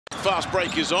fast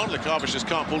break is on. Lukavicius just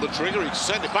can't pull the trigger. He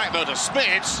sent it back though to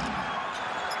Smits.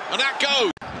 And that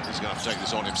goes. He's going to have to take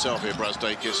this on himself here,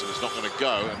 Brazdakis, and it's not going to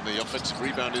go. And the offensive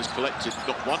rebound is collected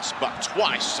not once, but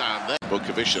twice. And then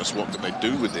Lukavicius, what can they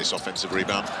do with this offensive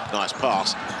rebound? Nice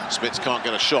pass. Smits can't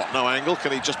get a shot. No angle.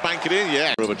 Can he just bank it in?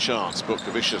 Yeah. Of a chance.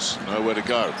 Lukavicius, nowhere to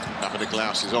go.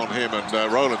 Papanikolaou is on him,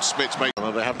 and Rolands Smits make.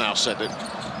 Well, they have now set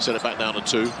it back down to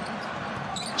 2.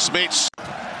 Smits.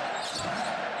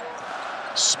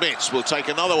 Smits will take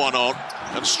another one on,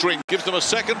 and String gives them a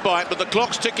second bite, but the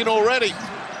clock's ticking already.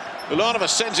 Ulanova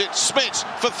sends it, Smits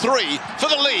for 3 for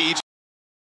the lead.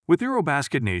 With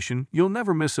Eurobasket Nation, you'll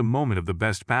never miss a moment of the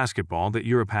best basketball that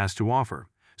Europe has to offer.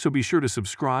 So be sure to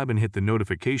subscribe and hit the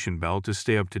notification bell to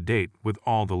stay up to date with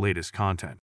all the latest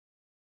content.